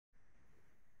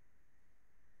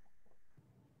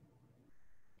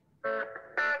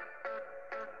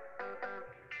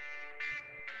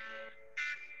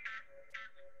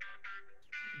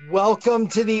Welcome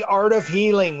to the Art of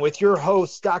Healing with your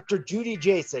host, Dr. Judy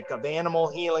Jasek of Animal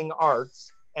Healing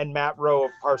Arts and Matt Rowe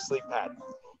of ParsleyPet.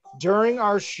 During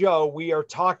our show, we are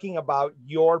talking about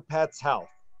your pet's health,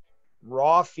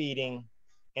 raw feeding,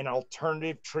 and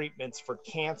alternative treatments for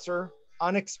cancer,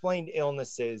 unexplained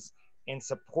illnesses, and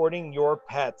supporting your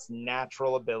pet's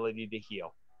natural ability to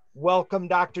heal. Welcome,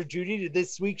 Dr. Judy, to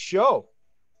this week's show.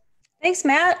 Thanks,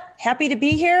 Matt. Happy to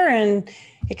be here and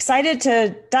excited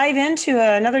to dive into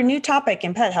another new topic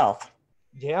in pet health.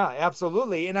 Yeah,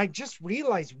 absolutely. And I just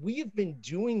realized we have been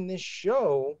doing this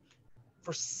show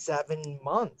for 7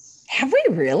 months. Have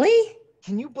we really?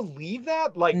 Can you believe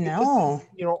that? Like, no.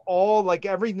 This is, all like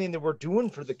everything that we're doing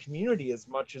for the community as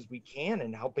much as we can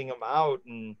and helping them out.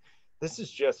 And this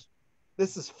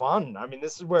is fun. I mean,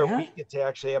 this is where we get to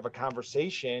actually have a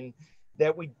conversation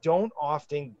that we don't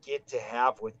often get to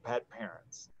have with pet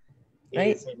parents.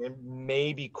 Right. And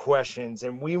maybe questions.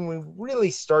 And when we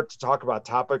really start to talk about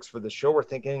topics for the show, we're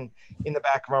thinking in the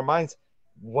back of our minds,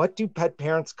 what do pet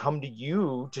parents come to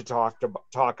you to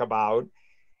talk about?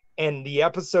 And the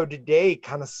episode today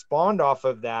kind of spawned off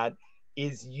of that.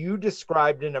 Is you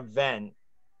described an event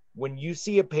when you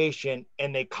see a patient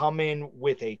and they come in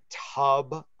with a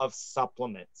tub of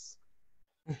supplements.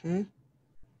 Mm-hmm.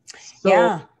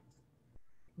 So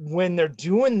when they're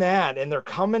doing that and they're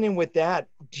coming in with that,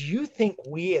 do you think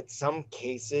we at some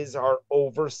cases are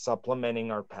over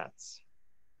supplementing our pets?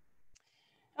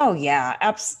 Oh yeah,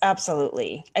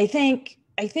 absolutely. I think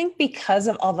because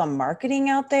of all the marketing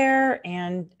out there,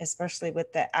 and especially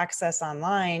with the access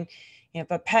online, if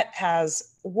a pet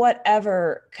has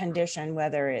whatever condition,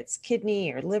 whether it's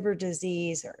kidney or liver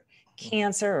disease or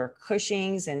cancer or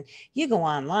Cushing's, and you go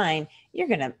online,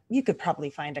 you could probably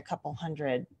find a couple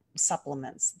hundred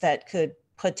supplements that could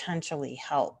potentially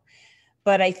help.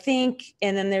 But I think,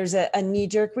 and then there's a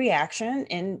knee-jerk reaction,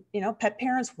 and pet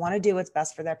parents want to do what's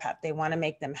best for their pet. They want to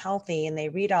make them healthy, and they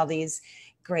read all these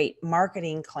great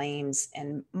marketing claims.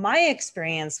 And my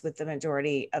experience with the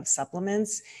majority of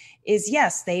supplements is,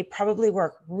 yes, they probably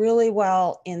work really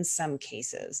well in some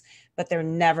cases, but they're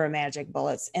never magic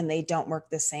bullets, and they don't work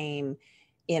the same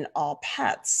in all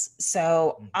pets.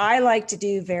 So I like to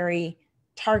do very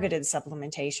targeted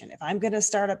supplementation. If I'm going to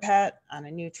start a pet on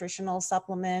a nutritional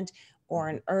supplement or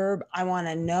an herb, I want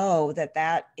to know that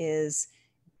that is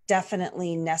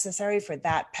definitely necessary for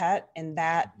that pet in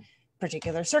that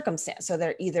particular circumstance. So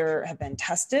they either have been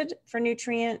tested for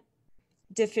nutrient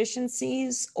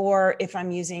deficiencies, or if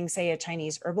I'm using, say, a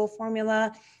Chinese herbal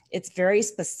formula, it's very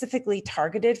specifically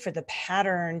targeted for the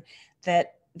pattern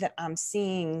that I'm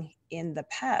seeing in the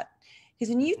pet. Because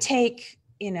when you take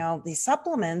these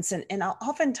supplements, and I'll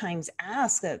oftentimes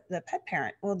ask the pet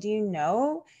parent, well, do you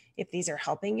know if these are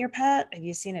helping your pet? Have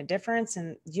you seen a difference?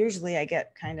 And usually I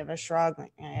get kind of a shrug,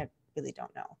 like, I really don't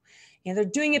know. They're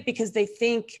doing it because they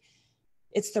think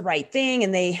it's the right thing.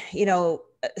 And they,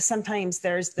 sometimes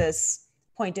there's this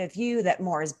point of view that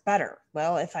more is better.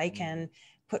 Well, if I can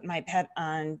put my pet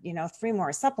on, 3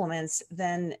 more supplements,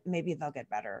 then maybe they'll get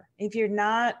better. If you're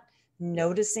not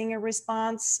noticing a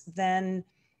response, then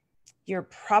you're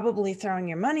probably throwing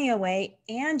your money away,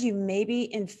 and you may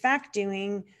be in fact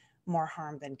doing more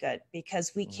harm than good,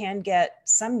 because we can get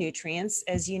some nutrients,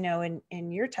 as you know,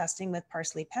 in your testing with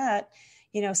ParsleyPet,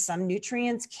 some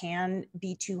nutrients can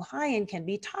be too high and can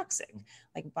be toxic,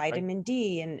 like vitamin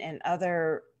D and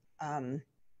other fat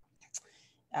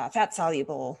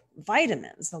soluble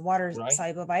vitamins. The water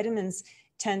soluble vitamins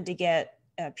tend to get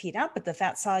peed out, but the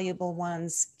fat soluble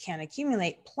ones can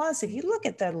accumulate. Plus, if you look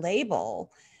at the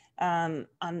label on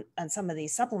some of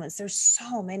these supplements, there's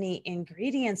so many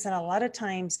ingredients, and a lot of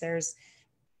times there's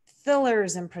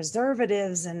fillers and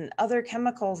preservatives and other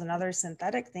chemicals and other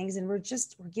synthetic things, and we're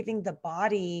giving the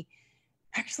body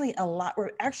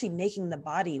we're actually making the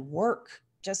body work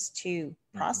just to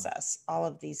process all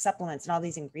of these supplements and all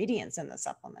these ingredients in the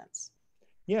supplements.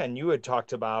 Yeah, and you had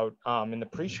talked about in the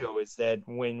pre-show is that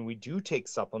when we do take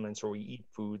supplements or we eat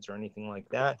foods or anything like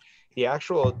that,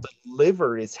 the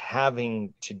liver is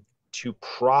having to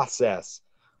process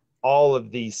all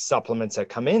of these supplements that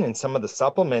come in, and some of the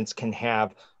supplements can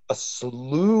have a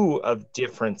slew of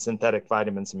different synthetic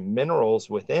vitamins and minerals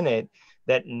within it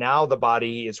that now the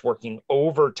body is working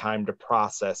overtime to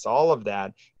process all of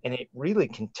that, and it really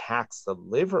can tax the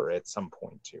liver at some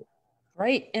point too.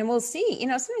 Right. And we'll see,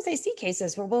 sometimes I see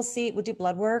cases where we'll do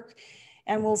blood work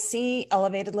and we'll see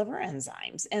elevated liver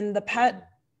enzymes, and the pet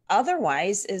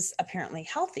otherwise is apparently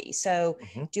healthy. So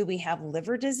do we have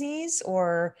liver disease,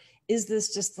 or is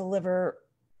this just the liver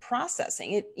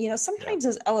processing it? Sometimes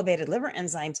those elevated liver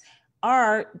enzymes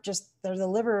they're the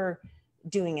liver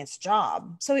doing its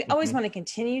job. So we always want to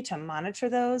continue to monitor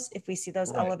those if we see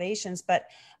those elevations. But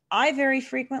I very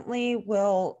frequently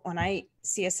will, when I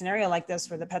see a scenario like this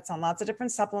where the pet's on lots of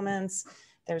different supplements,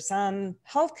 there's some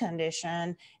health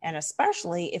condition, and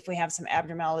especially if we have some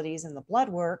abnormalities in the blood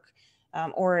work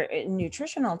or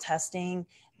nutritional testing,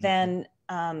 then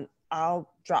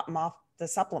I'll drop them off the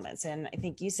supplements. And I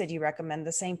think you said you recommend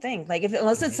the same thing. Like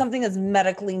unless it's something that's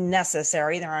medically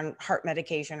necessary, they're on heart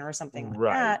medication or something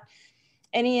like that,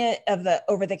 any of the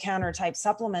over-the-counter type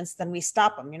supplements, then we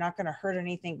stop them. You're not going to hurt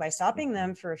anything by stopping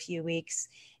them for a few weeks.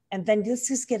 And then let's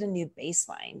just get a new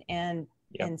baseline and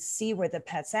see where the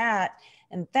pet's at.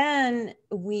 And then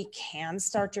we can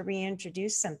start to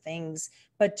reintroduce some things,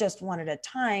 but just one at a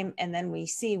time. And then we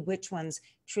see which ones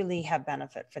truly have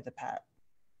benefit for the pet.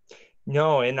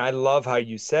 No, and I love how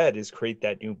you said is create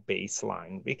that new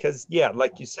baseline, because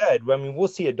like you said, I mean, we'll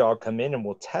see a dog come in and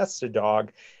we'll test a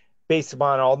dog based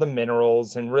upon all the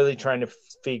minerals and really trying to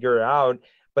figure out.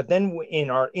 But then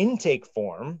in our intake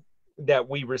form that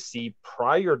we receive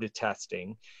prior to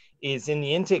testing is in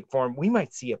the intake form, we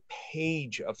might see a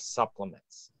page of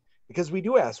supplements, because we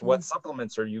do ask, what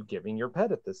supplements are you giving your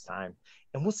pet at this time?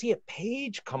 And we'll see a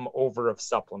page come over of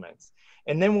supplements.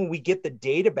 And then when we get the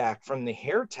data back from the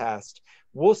hair test,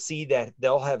 we'll see that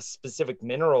they'll have specific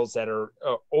minerals that are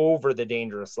over the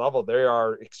dangerous level. They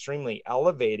are extremely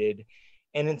elevated.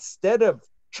 And instead of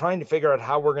trying to figure out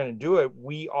how we're going to do it,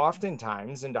 we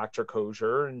oftentimes, and Dr.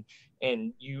 Kosher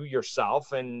and you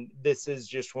yourself, and this is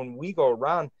just when we go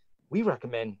around, we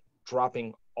recommend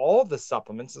dropping all the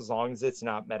supplements, as long as it's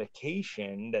not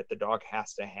medication that the dog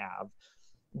has to have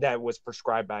that was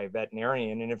prescribed by a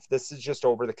veterinarian. And if this is just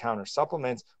over-the-counter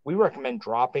supplements, we recommend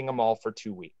dropping them all for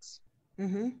 2 weeks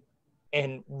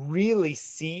and really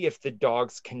see if the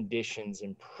dog's conditions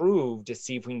improve, to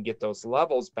see if we can get those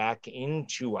levels back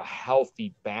into a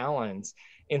healthy balance,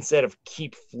 instead of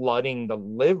keep flooding the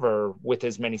liver with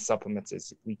as many supplements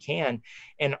as we can.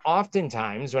 And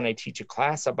oftentimes when I teach a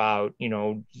class about,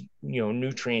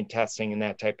 nutrient testing and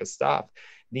that type of stuff,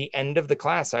 the end of the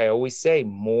class, I always say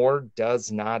more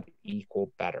does not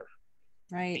equal better.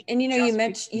 Right. And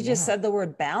you just said the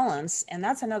word balance, and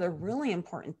that's another really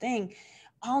important thing.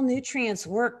 All nutrients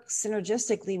work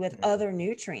synergistically with other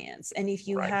nutrients. And if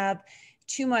you have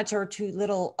too much or too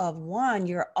little of one,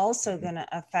 you're also going to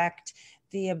affect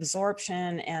the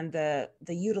absorption and the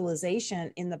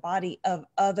utilization in the body of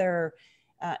other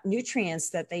nutrients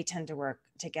that they tend to work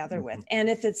together with. And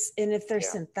if they're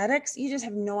synthetics, you just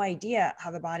have no idea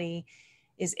how the body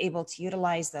is able to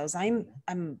utilize those.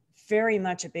 I'm very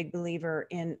much a big believer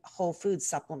in whole food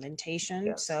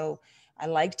supplementation. So I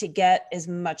like to get as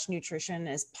much nutrition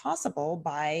as possible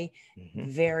by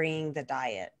varying the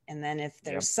diet. And then if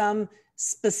there's some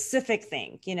specific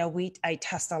thing, I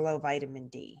test a low vitamin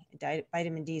D.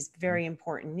 Vitamin D is a very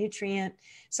important nutrient.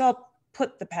 So I'll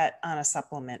put the pet on a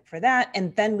supplement for that.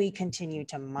 And then we continue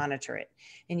to monitor it.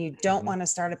 And you don't want to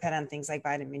start a pet on things like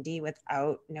vitamin D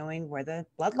without knowing where the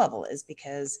blood level is,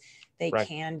 because they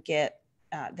can get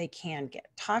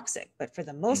toxic. But for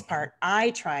the most part,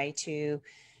 I try to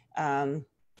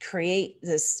create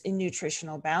this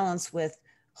nutritional balance with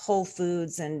whole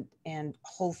foods and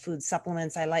whole food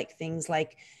supplements. I like things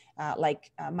like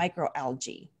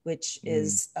microalgae, which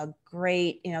is a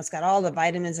great, it's got all the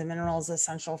vitamins and minerals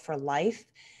essential for life.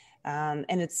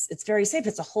 And it's very safe.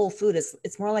 It's a whole food.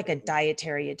 It's more like a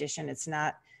dietary addition. It's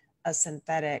not a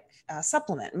synthetic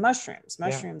supplement.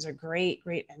 Mushrooms are great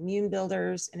immune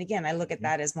builders. And again, I look at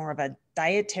that as more of a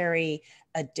dietary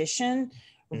addition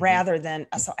rather than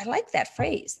so I like that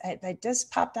phrase. That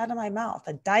just popped out of my mouth.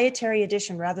 A dietary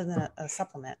addition rather than a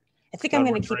supplement. I think I'm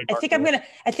going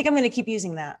to keep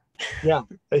using that. Yeah.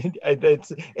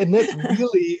 That's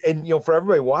really, and for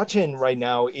everybody watching right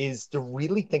now, is to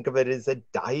really think of it as a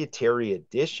dietary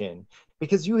addition,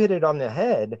 because you hit it on the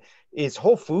head. Is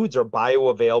whole foods are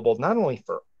bioavailable not only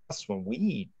for us when we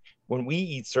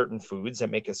eat certain foods that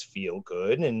make us feel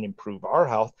good and improve our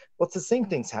health. Well, it's the same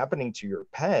thing's happening to your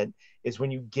pet, is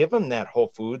when you give them that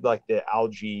whole food, like the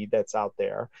algae that's out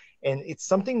there, and it's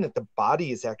something that the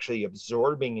body is actually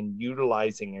absorbing and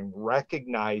utilizing and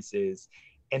recognizes,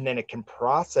 and then it can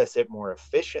process it more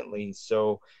efficiently.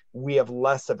 So we have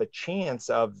less of a chance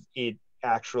of it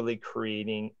actually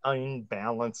creating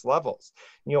unbalanced levels.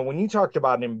 When you talked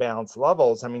about imbalanced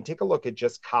levels, I mean, take a look at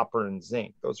just copper and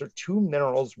zinc. Those are two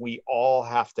minerals we all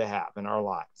have to have in our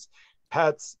lives.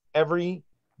 Pets, every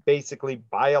basically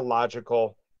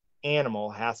biological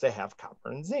animal has to have copper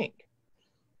and zinc.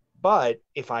 But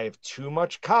if I have too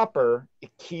much copper, it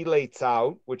chelates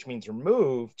out, which means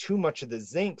remove too much of the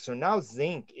zinc. So now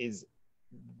zinc is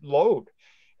load.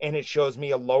 and it shows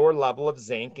me a lower level of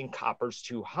zinc and copper's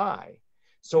too high.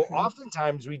 So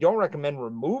oftentimes we don't recommend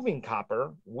removing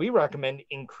copper. We recommend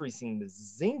increasing the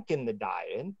zinc in the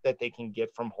diet that they can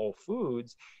get from whole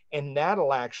foods. And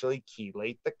that'll actually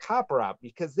chelate the copper out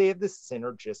because they have this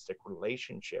synergistic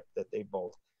relationship that they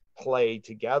both play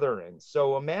together in.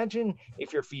 So imagine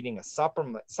if you're feeding a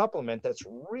supplement that's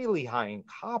really high in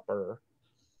copper,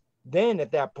 then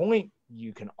at that point,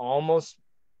 you can almost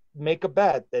make a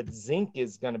bet that zinc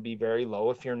is going to be very low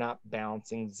if you're not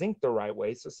balancing zinc the right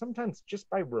way. So sometimes just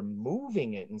by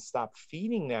removing it and stop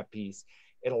feeding that piece,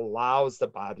 it allows the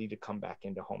body to come back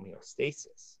into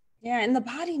homeostasis. Yeah. And the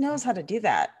body knows how to do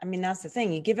that. I mean, that's the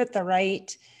thing. You give it the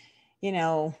right,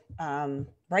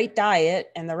 right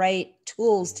diet and the right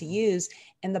tools to use,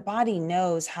 and the body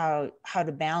knows how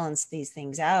to balance these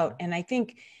things out. And I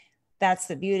think that's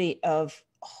the beauty of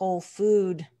whole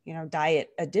food,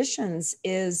 diet additions,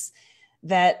 is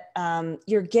that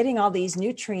you're getting all these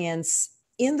nutrients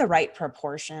in the right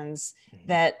proportions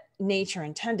that nature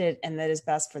intended and that is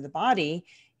best for the body.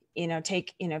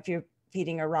 If you're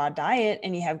feeding a raw diet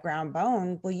and you have ground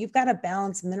bone, well, you've got a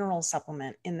balanced mineral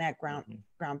supplement in that ground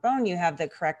bone. You have the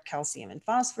correct calcium and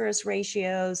phosphorus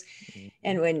ratios.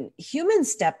 And when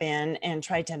humans step in and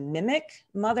try to mimic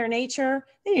Mother Nature,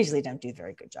 they usually don't do a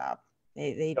very good job.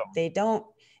 They don't.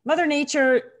 Mother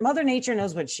Nature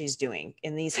knows what she's doing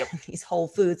in these these whole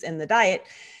foods in the diet.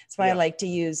 That's why I like to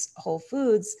use whole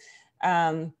foods.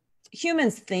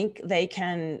 Humans think they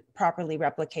can properly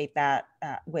replicate that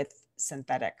with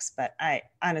synthetics, but I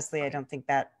don't think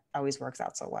that always works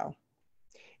out so well.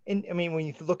 And I mean, when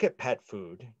you look at pet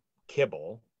food,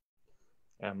 kibble,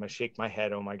 I'm gonna shake my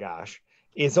head, oh my gosh,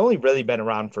 it's only really been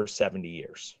around for 70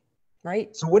 years.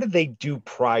 Right. So what did they do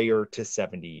prior to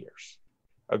 70 years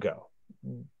ago?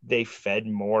 They fed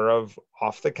more of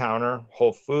off the counter,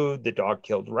 whole food. The dog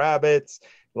killed rabbits.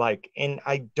 And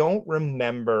I don't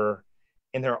remember,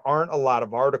 and there aren't a lot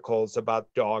of articles about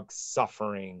dogs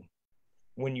suffering.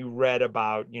 When you read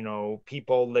about,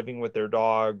 people living with their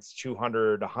dogs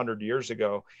 200, 100 years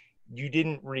ago, you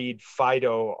didn't read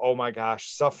Fido, oh my gosh,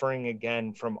 suffering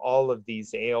again from all of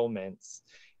these ailments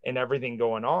and everything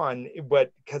going on,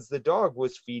 but because the dog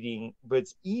was eating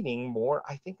more,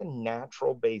 I think, a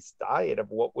natural based diet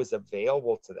of what was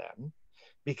available to them,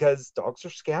 because dogs are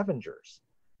scavengers.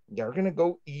 They're going to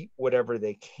go eat whatever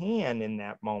they can in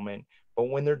that moment. But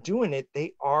when they're doing it,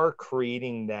 they are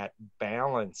creating that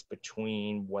balance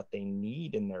between what they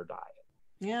need in their diet.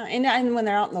 Yeah. And when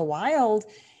they're out in the wild,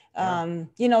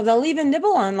 they'll even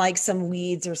nibble on like some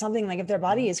weeds or something. Like if their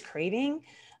body is craving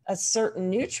a certain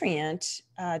nutrient,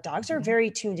 dogs are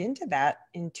very tuned into that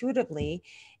intuitively,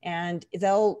 and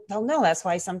they'll know. That's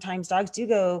why sometimes dogs do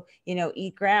go,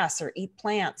 eat grass or eat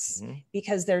plants,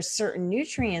 because there's certain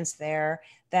nutrients there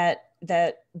that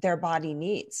their body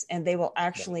needs, and they will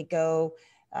actually go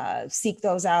seek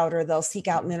those out, or they'll seek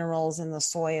out minerals in the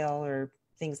soil or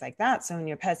things like that. So when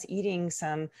your pet's eating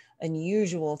some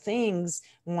unusual things,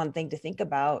 one thing to think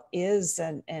about is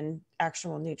an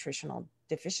actual nutritional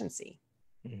deficiency.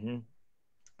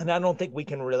 And I don't think we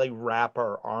can really wrap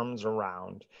our arms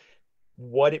around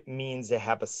what it means to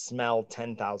have a smell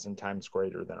 10,000 times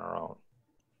greater than our own.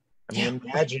 I mean,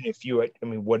 imagine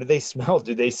what do they smell?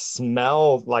 Do they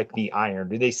smell like the iron?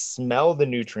 Do they smell the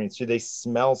nutrients? Do they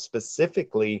smell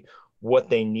specifically what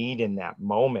they need in that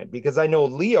moment? Because I know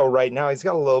Leo right now, he's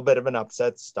got a little bit of an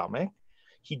upset stomach.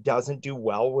 He doesn't do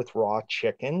well with raw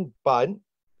chicken, but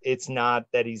it's not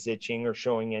that he's itching or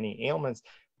showing any ailments.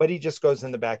 But he just goes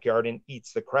in the backyard and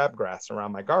eats the crabgrass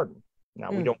around my garden. Now,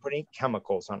 we don't put any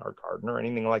chemicals on our garden or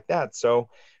anything like that. So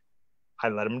I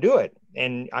let him do it.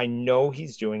 And I know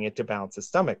he's doing it to balance his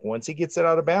stomach. Once he gets it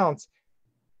out of balance,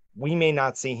 we may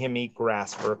not see him eat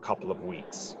grass for a couple of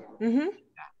weeks.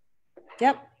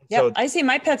 Yep. So I see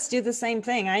my pets do the same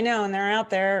thing. I know. And they're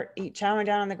out there chowing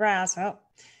down on the grass. Well,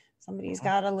 somebody's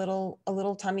got a little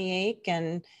tummy ache,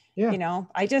 and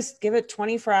I just give it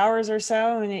 24 hours or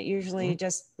so, and it usually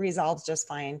just resolves just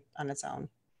fine on its own.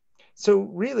 So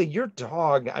really, your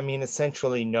dog,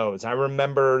 essentially knows. I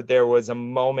remember there was a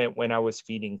moment when I was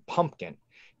feeding Pumpkin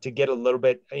to get a little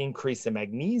bit increase in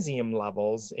magnesium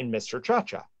levels in Mr.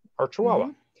 Cha-Cha, our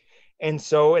Chihuahua. And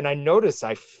I noticed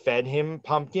I fed him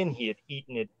Pumpkin. He had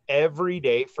eaten it every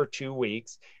day for 2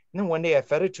 weeks. And then one day I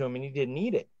fed it to him and he didn't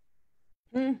eat it.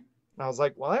 And I was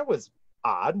like, well, that was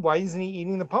odd. Why isn't he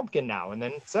eating the pumpkin now? And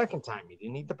then second time he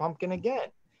didn't eat the pumpkin again.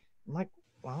 I'm like,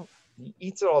 well, he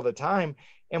eats it all the time.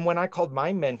 And when I called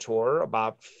my mentor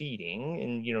about feeding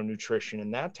and nutrition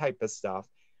and that type of stuff,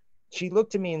 she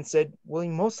looked at me and said, well, he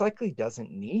most likely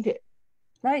doesn't need it.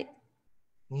 Right.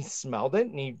 He smelled it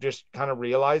and he just kind of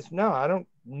realized, no, I don't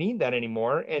need that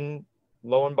anymore. And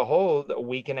lo and behold, a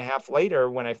week and a half later,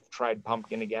 when I tried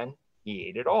pumpkin again, he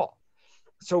ate it all.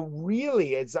 So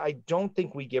really, I don't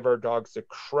think we give our dogs the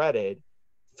credit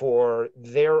for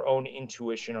their own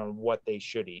intuition on what they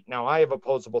should eat. Now, I have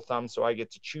opposable thumb, so I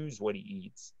get to choose what he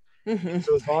eats. Mm-hmm.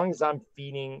 So as long as I'm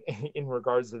feeding in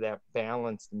regards to that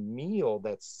balanced meal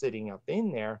that's sitting up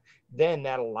in there, then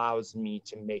that allows me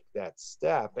to make that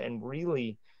step and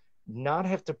really not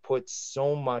have to put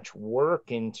so much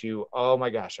work into, oh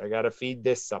my gosh, I got to feed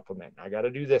this supplement. I got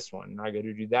to do this one. I got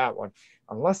to do that one.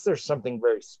 Unless there's something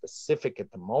very specific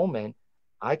at the moment,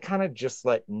 I kind of just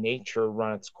let nature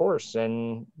run its course.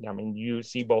 And I mean, you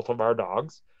see both of our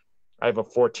dogs. I have a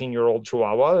 14-year-old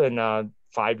Chihuahua and a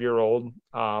 5-year-old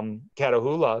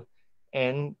Catahoula,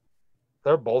 and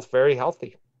they're both very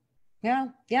healthy. Yeah.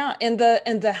 Yeah. And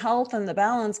the health and the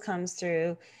balance comes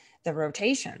through the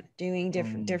rotation, doing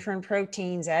different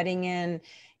proteins, adding in,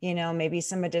 maybe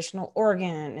some additional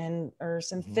organ or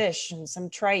some fish and some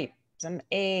tripe, some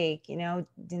egg,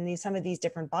 some of these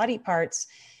different body parts,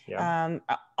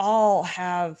 all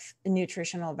have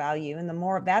nutritional value. And the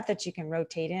more of that you can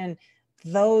rotate in,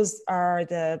 those are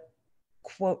the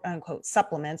quote unquote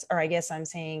supplements, or I guess I'm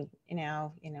saying,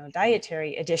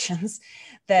 dietary additions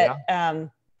that,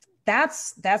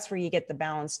 that's where you get the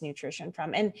balanced nutrition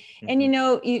from. And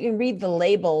you can read the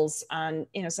labels on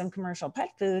some commercial pet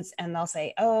foods, and they'll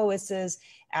say, oh, it says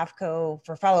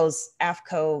follows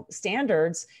AAFCO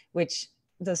standards, which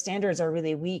those standards are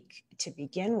really weak to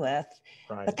begin with.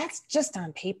 Right. But that's just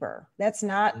on paper. That's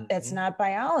not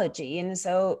biology. And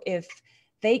so if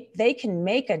they can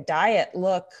make a diet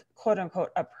look quote unquote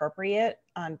appropriate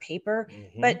on paper,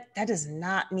 but that does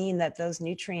not mean that those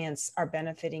nutrients are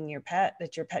benefiting your pet,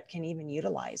 that your pet can even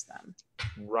utilize them.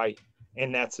 Right.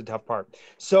 And that's the tough part.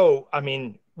 So, I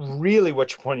mean, really what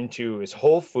you're pointing to is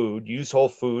whole food. Use whole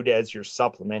food as your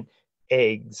supplement.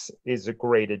 Eggs is a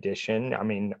great addition. I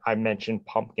mean, I mentioned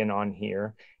pumpkin on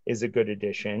here is a good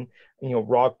addition.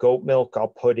 Raw goat milk I'll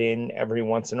put in every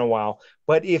once in a while.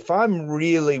 But if I'm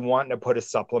really wanting to put a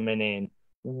supplement in,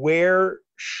 where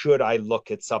should I look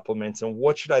at supplements and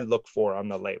what should I look for on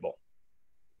the label?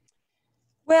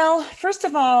 Well, first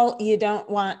of all, you don't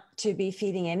want to be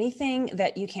feeding anything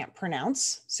that you can't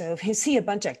pronounce. So if you see a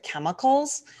bunch of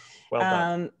chemicals, you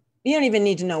don't even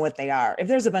need to know what they are. If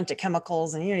there's a bunch of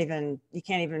chemicals and you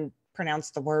can't even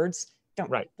pronounce the words,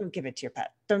 don't give it to your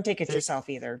pet. Don't take it yourself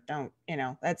either. Don't,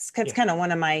 that's kind of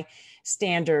one of my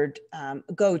standard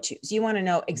go-tos. You want to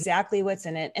know exactly what's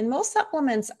in it. And most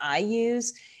supplements I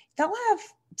use, they'll have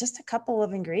just a couple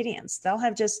of ingredients. They'll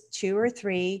have just 2 or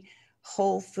 3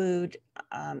 whole food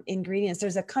ingredients.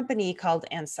 There's a company called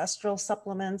Ancestral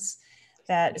Supplements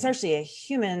that is actually a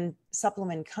human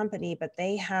supplement company, but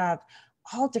they have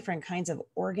all different kinds of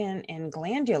organ and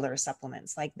glandular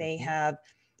supplements. Like they have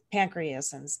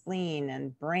pancreas and spleen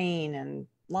and brain and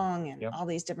lung and all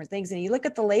these different things. And you look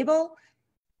at the label,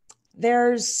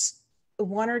 there's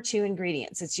 1 or 2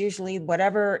 ingredients. It's usually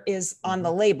whatever is on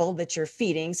the label that you're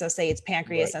feeding. So say it's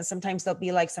pancreas, and sometimes there'll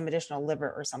be like some additional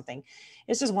liver or something.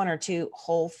 It's just 1 or 2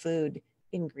 whole food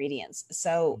ingredients.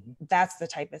 So that's the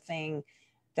type of thing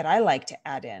that I like to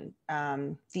add in.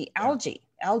 The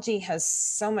algae has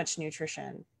so much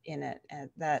nutrition in it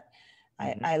that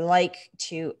I like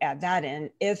to add that in.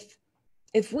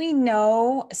 If we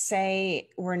know, say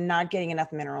we're not getting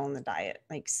enough mineral in the diet,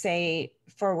 like say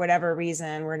for whatever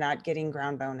reason, we're not getting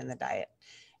ground bone in the diet.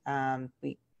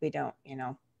 We don't,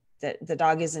 the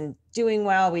dog isn't doing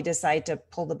well. We decide to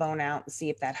pull the bone out and see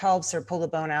if that helps, or pull the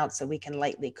bone out so we can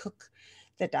lightly cook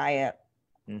the diet.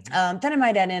 Then I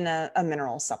might add in a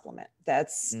mineral supplement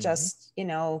that's just,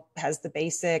 has the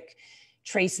basic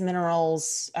trace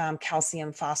minerals,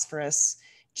 calcium, phosphorus,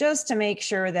 just to make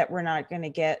sure that we're not going to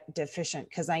get deficient,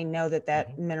 because I know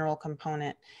that mineral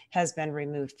component has been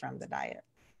removed from the diet.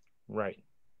 Right.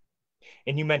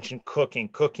 And you mentioned cooking.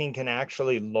 Cooking can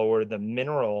actually lower the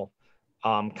mineral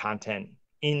content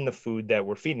in the food that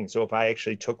we're feeding. So if I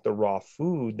actually took the raw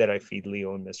food that I feed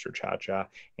Leo and Mr. Cha-Cha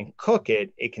and cook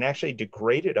it, it can actually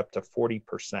degrade it up to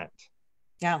 40%.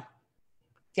 Yeah.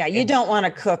 Yeah. You don't want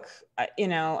to cook,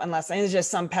 unless there's just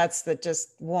some pets that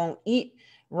just won't eat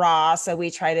raw. So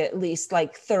we try to at least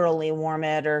like thoroughly warm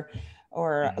it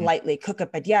or lightly cook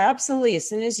it. But yeah, absolutely. As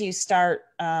soon as you start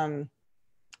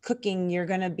cooking, you're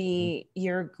going to be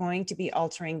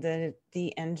altering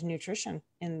the end nutrition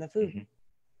in the food.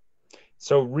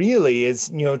 So really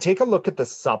is, take a look at the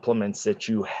supplements that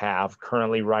you have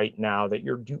currently right now that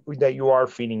you are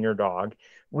feeding your dog.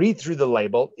 Read through the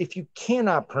label. If you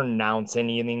cannot pronounce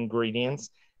any of the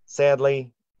ingredients,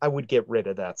 sadly, I would get rid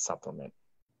of that supplement.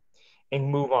 and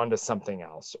move on to something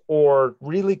else, or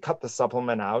really cut the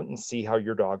supplement out and see how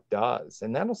your dog does.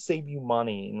 And that'll save you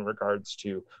money in regards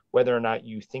to whether or not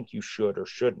you think you should or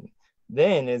shouldn't.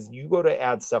 Then as you go to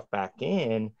add stuff back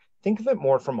in, think of it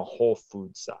more from a whole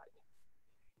food side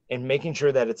and making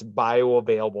sure that it's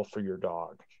bioavailable for your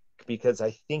dog. Because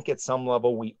I think at some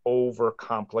level we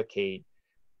overcomplicate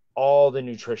all the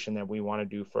nutrition that we want to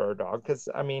do for our dog. Because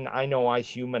I mean, I know I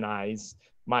humanize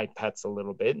my pets a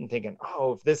little bit and thinking,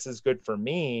 oh, if this is good for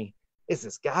me, this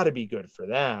has got to be good for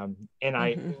them. And I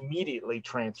immediately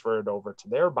transfer it over to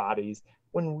their bodies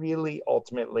when really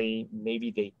ultimately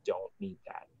maybe they don't need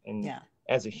that. And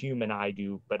as a human, I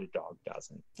do, but a dog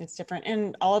doesn't. It's different.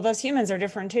 And all of us humans are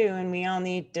different too. And we all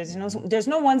need, there's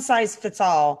no one size fits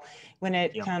all when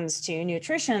it comes to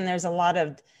nutrition. There's a lot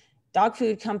of dog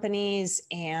food companies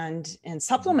and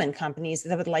supplement companies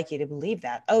that would like you to believe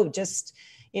that, oh, just,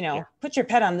 put your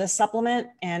pet on this supplement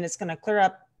and it's going to clear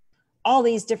up all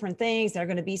these different things. They're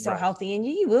going to be so healthy. And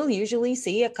you will usually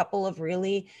see a couple of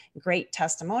really great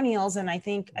testimonials. And I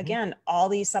think, again, all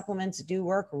these supplements do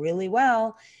work really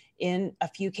well. In a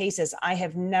few cases, I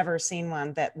have never seen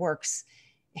one that works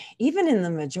even in the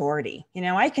majority.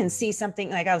 I can see something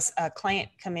like a client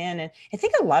come in, and I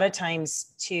think a lot of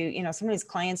times too, some of these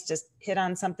clients just hit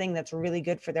on something that's really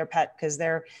good for their pet because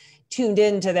they're tuned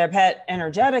into their pet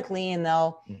energetically, and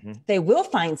they will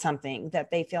find something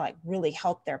that they feel like really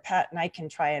helped their pet. And I can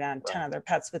try it on 10 other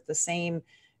pets with the same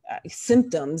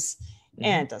symptoms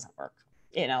and it doesn't work,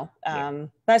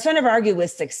 but so I never argue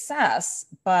with success,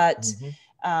 but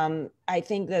I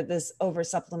think that this over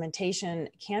supplementation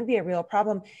can be a real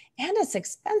problem, and it's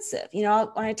expensive.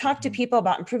 When I talk to people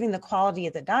about improving the quality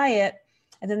of the diet,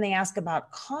 and then they ask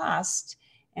about cost,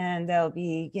 and they'll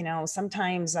be,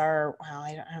 sometimes I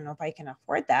don't know if I can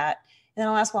afford that. And then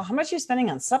I'll ask, well, how much are you spending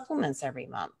on supplements every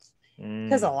month?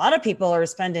 Because a lot of people are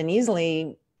spending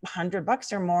easily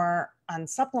 $100 or more on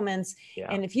supplements.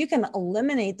 And if you can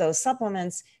eliminate those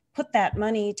supplements, put that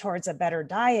money towards a better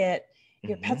diet,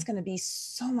 your pet's going to be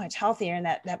so much healthier, and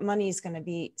that money is going to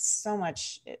be so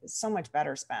much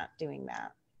better spent doing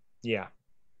that. Yeah.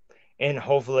 And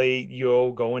hopefully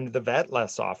you'll go into the vet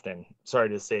less often. Sorry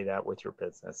to say that with your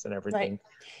business and everything. Right.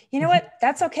 You know what?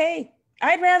 That's okay.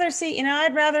 I'd rather see,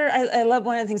 I love,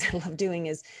 one of the things I love doing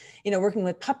is, working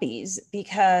with puppies,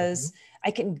 because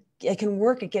I can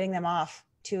work at getting them off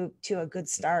to a good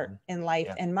start in life.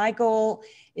 Yeah. And my goal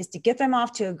is to get them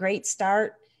off to a great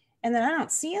start. And then I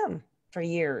don't see them for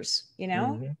years,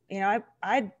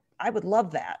 I would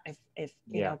love that if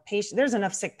patient, there's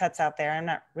enough sick pets out there. I'm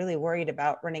not really worried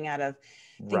about running out of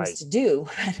things to do.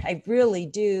 I really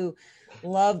do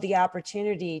love the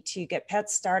opportunity to get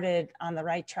pets started on the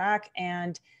right track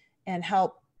and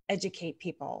help educate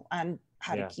people on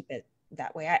how to keep it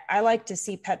that way. I like to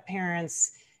see pet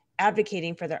parents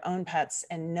advocating for their own pets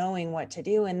and knowing what to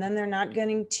do. And then they're not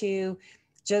going to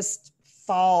just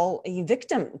fall a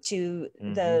victim to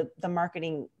the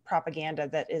marketing propaganda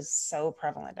that is so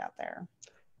prevalent out there.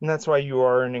 And that's why you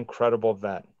are an incredible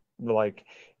vet, like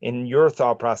in your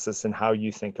thought process and how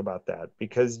you think about that,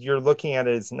 because you're looking at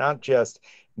it as not just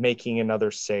making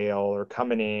another sale or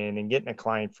coming in and getting a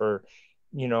client for,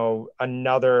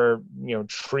 another,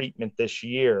 treatment this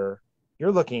year.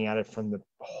 You're looking at it from the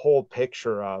whole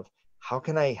picture of how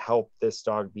can I help this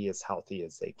dog be as healthy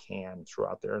as they can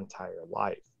throughout their entire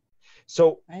life.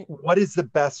 So what is the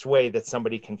best way that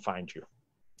somebody can find you?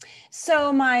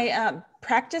 So my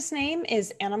practice name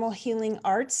is Animal Healing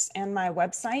Arts, and my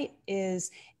website is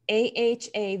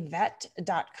ahavet.com.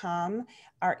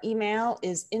 Our email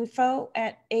is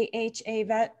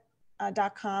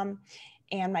info@ahavet.com.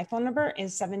 And my phone number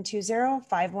is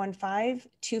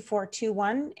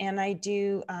 720-515-2421. And I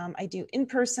do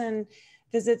in-person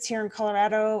visits here in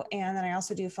Colorado. And then I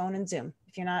also do phone and Zoom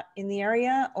if you're not in the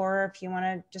area, or if you want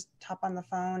to just hop on the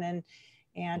phone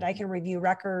and I can review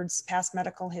records, past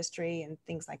medical history, and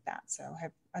things like that. So I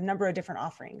have a number of different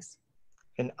offerings.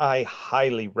 And I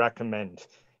highly recommend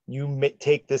you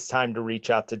take this time to reach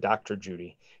out to Dr.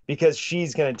 Judy, because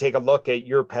she's going to take a look at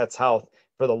your pet's health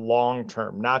for the long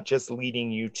term, not just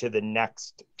leading you to the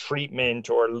next treatment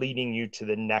or leading you to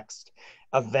the next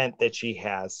event that she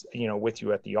has, with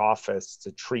you at the office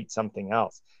to treat something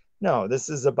else. No, this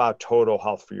is about total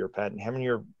health for your pet and having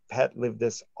your pet live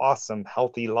this awesome,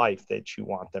 healthy life that you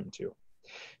want them to.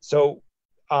 So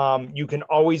you can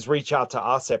always reach out to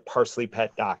us at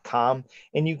ParsleyPet.com,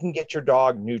 and you can get your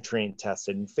dog nutrient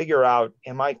tested and figure out,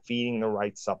 am I feeding the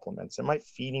right supplements? Am I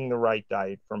feeding the right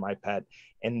diet for my pet?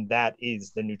 And that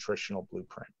is the nutritional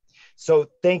blueprint. So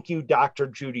thank you, Dr.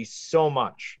 Judy, so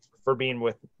much for being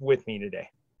with me today.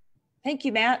 Thank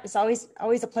you, Matt. It's always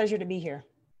a pleasure to be here.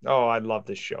 Oh, I love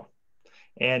this show.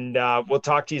 And we'll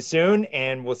talk to you soon,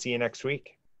 and we'll see you next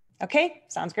week. Okay,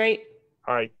 sounds great.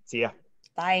 All right. See ya.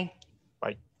 Bye.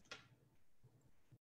 Bye.